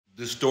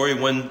The story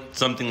went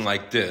something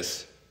like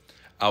this.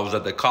 I was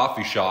at the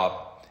coffee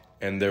shop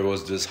and there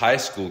was this high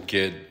school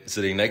kid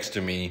sitting next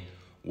to me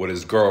with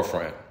his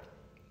girlfriend.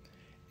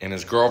 And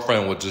his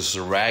girlfriend was just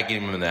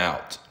ragging him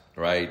out,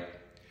 right?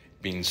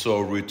 Being so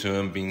rude to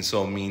him, being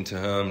so mean to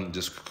him,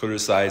 just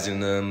criticizing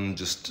him,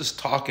 just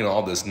talking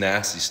all this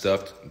nasty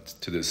stuff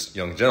to this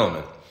young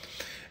gentleman.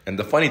 And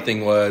the funny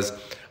thing was,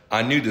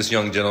 I knew this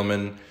young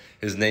gentleman,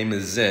 his name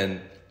is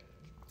Zen,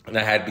 and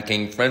I had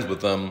became friends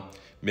with him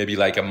maybe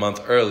like a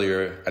month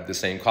earlier at the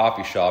same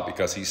coffee shop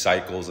because he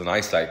cycles and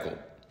I cycle.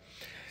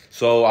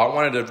 So I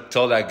wanted to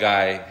tell that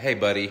guy, hey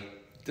buddy,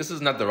 this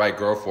is not the right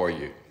girl for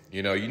you.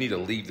 You know, you need to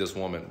leave this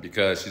woman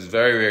because she's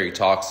very, very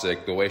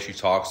toxic. The way she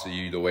talks to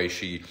you, the way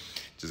she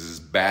just is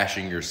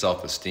bashing your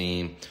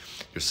self-esteem,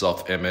 your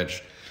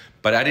self-image.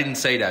 But I didn't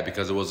say that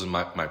because it wasn't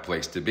my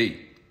place to be.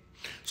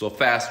 So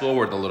fast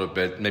forward a little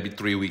bit, maybe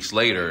 3 weeks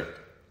later,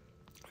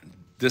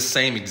 this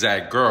same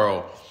exact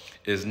girl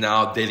is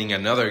now dating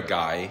another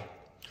guy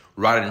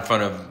right in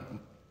front of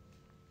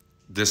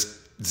this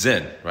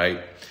Zen,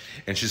 right?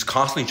 And she's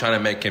constantly trying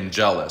to make him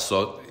jealous.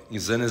 So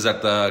Zen is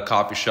at the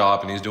coffee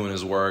shop and he's doing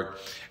his work.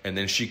 And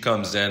then she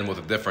comes in with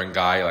a different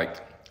guy, like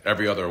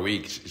every other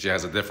week, she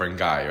has a different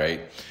guy,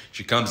 right?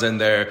 She comes in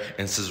there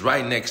and sits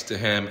right next to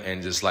him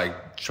and just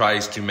like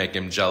tries to make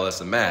him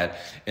jealous and mad.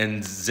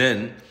 And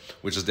Zen,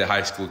 which is the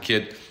high school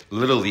kid,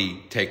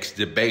 literally takes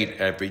the bait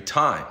every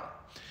time.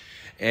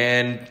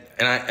 And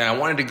I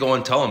wanted to go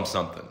and tell him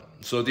something.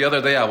 So the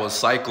other day I was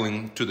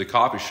cycling to the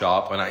coffee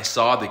shop and I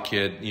saw the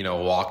kid, you know,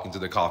 walking to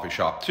the coffee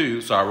shop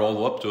too. So I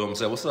rolled up to him and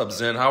said, what's up,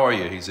 Zen? How are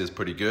you? He says,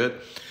 pretty good.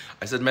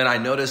 I said, man, I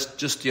noticed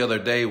just the other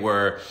day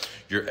where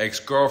your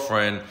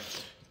ex-girlfriend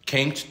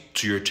came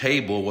to your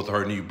table with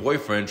her new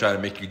boyfriend trying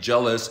to make you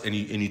jealous and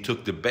you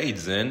took the bait,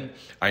 Zen.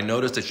 I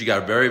noticed that you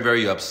got very,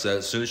 very upset.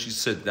 As soon as she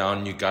sat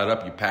down, you got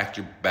up, you packed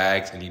your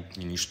bags and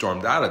you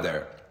stormed out of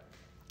there.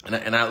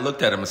 And I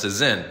looked at him and said,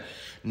 Zen,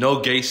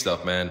 no gay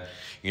stuff, man.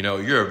 You know,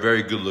 you're a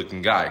very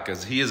good-looking guy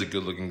because he is a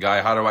good-looking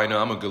guy. How do I know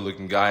I'm a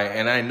good-looking guy?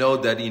 And I know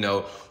that, you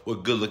know,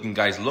 what good-looking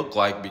guys look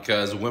like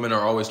because women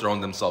are always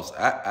throwing themselves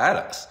at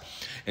us.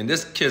 And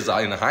this kid's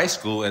in high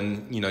school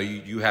and, you know,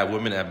 you have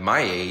women at my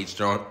age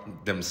throwing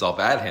themselves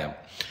at him.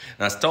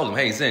 And I told him,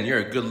 hey, Zen, you're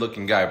a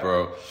good-looking guy,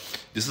 bro.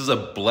 This is a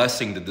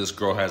blessing that this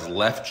girl has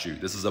left you.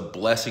 This is a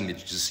blessing that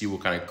you just see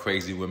what kind of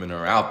crazy women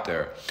are out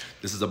there.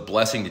 This is a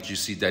blessing that you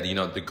see that, you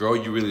know, the girl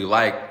you really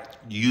like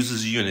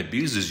uses you and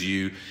abuses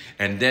you,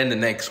 and then the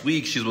next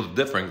week she's with a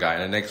different guy,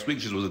 and the next week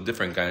she's with a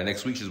different guy, and the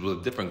next week she's with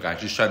a different guy.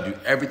 She's trying to do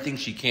everything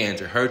she can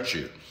to hurt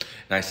you.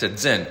 And I said,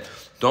 Zen,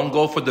 don't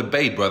go for the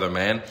bait, brother,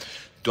 man.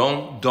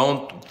 Don't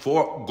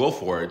go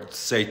for it.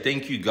 Say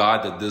thank you,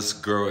 God, that this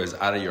girl is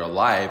out of your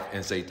life,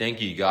 and say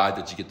thank you, God,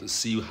 that you get to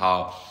see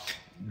how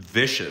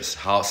vicious,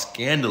 how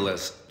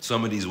scandalous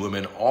some of these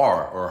women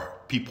are, or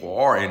people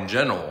are in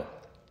general.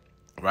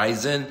 Right,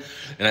 Zen?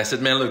 And I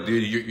said, man, look,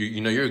 dude,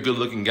 you know, you're a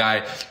good-looking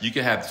guy. You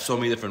can have so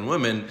many different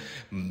women,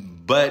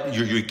 but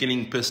you're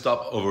getting pissed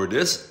off over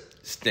this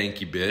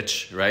stanky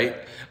bitch, right?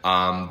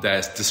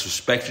 That's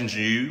disrespecting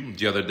you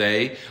the other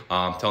day,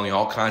 telling you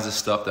all kinds of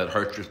stuff that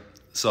hurt your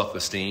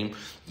self-esteem.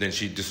 Then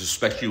she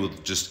disrespects you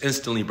with just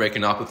instantly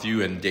breaking up with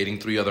you and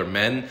dating 3 other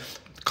men,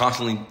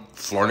 constantly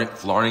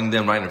flaunting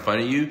them right in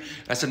front of you.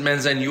 I said, man,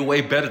 Zen, you're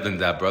way better than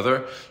that,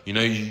 brother. You know,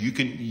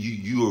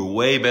 you are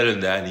way better than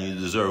that and you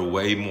deserve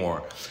way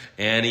more.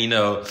 And, you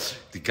know,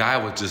 the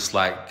guy was just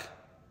like,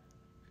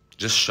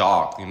 just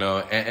shocked, you know.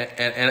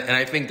 And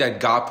I think that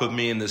God put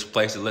me in this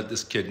place to let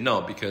this kid know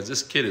because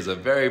this kid is a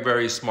very,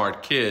 very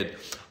smart kid.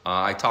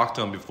 I talked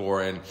to him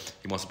before and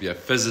he wants to be a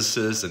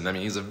physicist. And I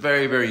mean, he's a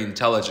very, very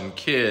intelligent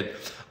kid.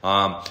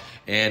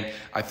 And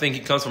I think he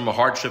comes from a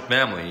hardship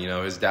family. You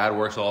know, his dad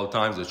works all the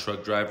time as a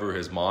truck driver.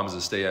 His mom is a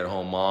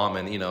stay-at-home mom.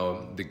 And, you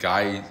know, the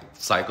guy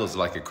cycles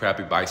like a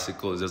crappy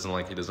bicycle. He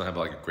doesn't have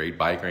like a great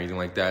bike or anything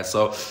like that.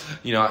 So,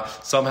 you know,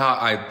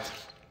 somehow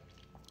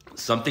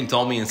something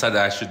told me inside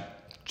that I should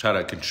try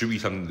to contribute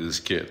something to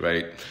this kid,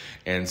 right?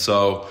 And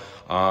so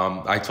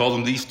I told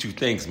him these 2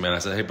 things, man. I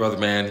said, hey, brother,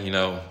 man, you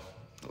know,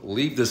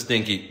 leave this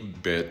stinky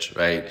bitch,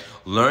 right?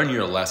 Learn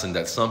your lesson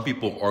that some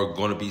people are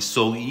going to be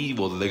so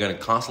evil that they're going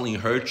to constantly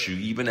hurt you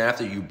even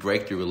after you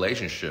break your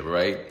relationship,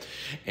 right?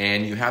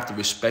 And you have to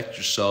respect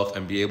yourself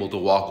and be able to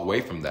walk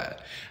away from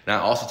that. And I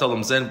also tell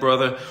them, Zen,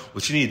 brother,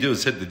 what you need to do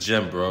is hit the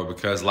gym, bro,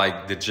 because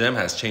like the gym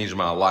has changed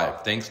my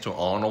life. Thanks to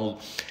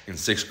Arnold in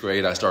 6th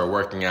grade, I started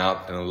working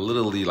out and it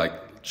literally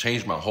like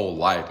changed my whole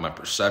life, my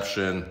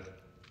perception,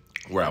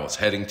 where I was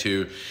heading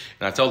to.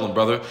 And I told them,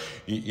 brother,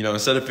 you know,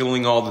 instead of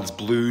feeling all this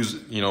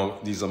blues, you know,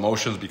 these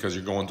emotions because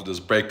you're going through this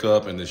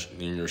breakup and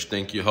your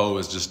stinky hoe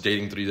is just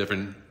dating 3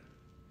 different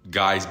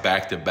guys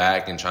back to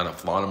back and trying to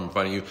flaunt them in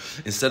front of you.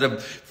 Instead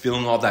of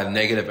feeling all that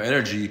negative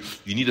energy,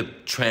 you need to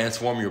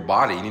transform your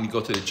body. You need to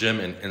go to the gym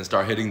and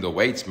start hitting the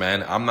weights,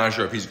 man. I'm not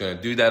sure if he's going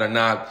to do that or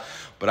not,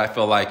 but I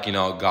feel like, you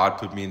know, God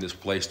put me in this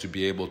place to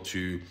be able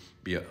to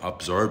be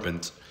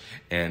observant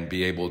and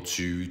be able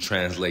to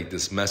translate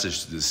this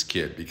message to this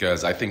kid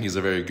because I think he's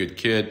a very good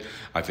kid.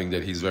 I think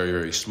that he's very,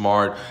 very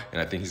smart,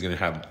 and I think he's going to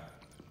have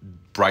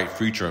bright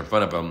future in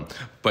front of him.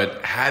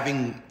 But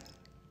having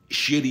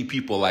shitty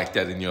people like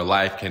that in your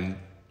life can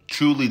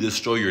truly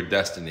destroy your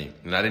destiny.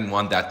 And I didn't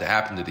want that to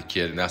happen to the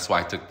kid. And that's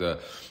why I took the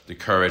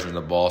courage and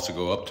the balls to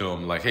go up to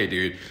him like, hey,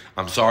 dude,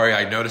 I'm sorry.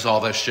 I noticed all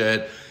this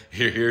shit.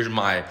 Here's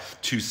my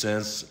 2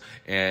 cents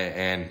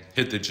and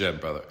hit the gym,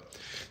 brother.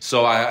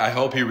 So I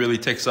hope he really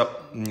takes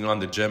up on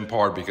the gym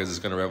part because it's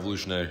going to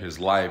revolutionize his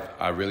life.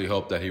 I really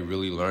hope that he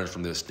really learns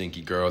from this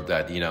stinky girl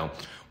that,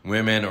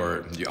 women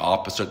or the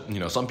opposite,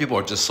 some people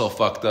are just so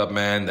fucked up,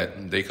 man,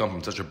 that they come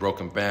from such a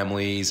broken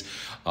families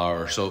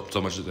or so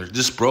much, they're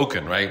just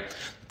broken, right?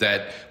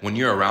 That when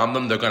you're around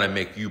them, they're going to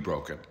make you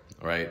broken.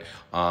 Right.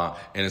 And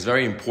it's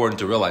very important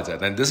to realize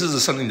that. And this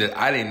is something that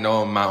I didn't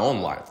know in my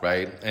own life.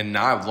 Right. And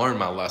now I've learned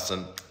my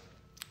lesson.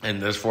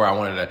 And therefore, I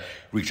wanted to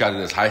reach out to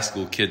this high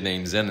school kid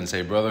named Zen and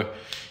say, brother,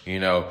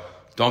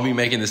 don't be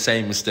making the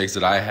same mistakes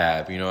that I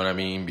have. You know what I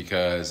mean?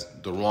 Because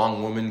the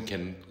wrong woman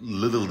can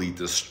literally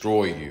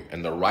destroy you.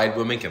 And the right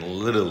woman can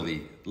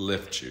literally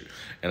lift you.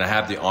 And I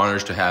have the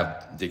honors to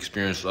have the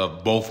experience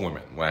of both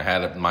women. When I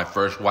had my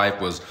first wife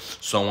was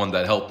someone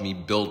that helped me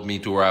build me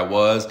to where I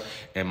was.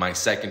 And my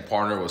second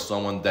partner was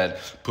someone that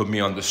put me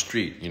on the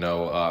street,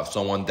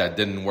 someone that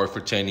didn't work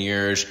for 10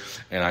 years.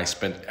 And I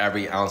spent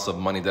every ounce of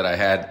money that I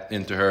had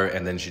into her.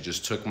 And then she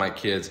just took my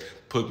kids,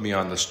 put me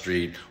on the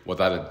street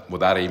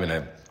without even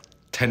a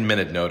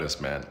 10-minute notice,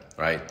 man,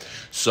 right?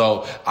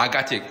 So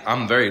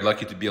I'm very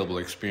lucky to be able to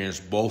experience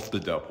both the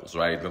devils,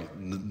 right?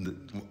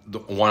 The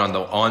one on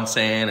the on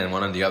sand and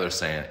one on the other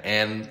sand.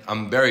 And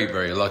I'm very,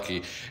 very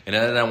lucky. And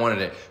then I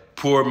wanted to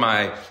pour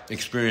my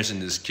experience in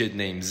this kid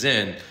named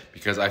Zen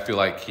because I feel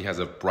like he has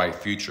a bright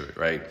future,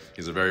 right?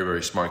 He's a very,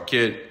 very smart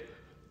kid,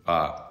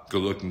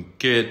 good-looking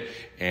kid,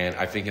 and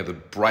I think he has a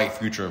bright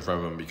future in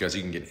front of him because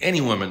he can get any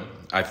woman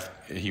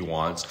he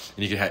wants,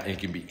 and he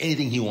can be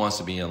anything he wants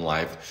to be in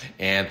life.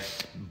 And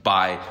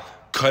by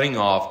cutting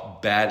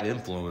off bad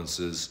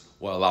influences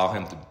will allow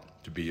him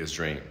to be his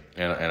dream.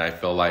 And I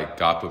feel like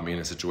God put me in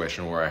a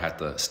situation where I had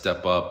to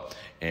step up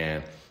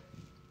and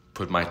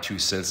put my 2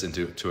 cents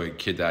into a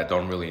kid that I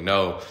don't really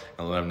know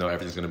and let him know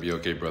everything's going to be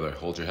okay, brother.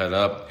 Hold your head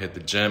up, hit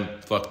the gym,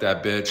 fuck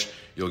that bitch.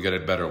 You'll get a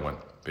better one.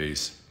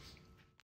 Peace.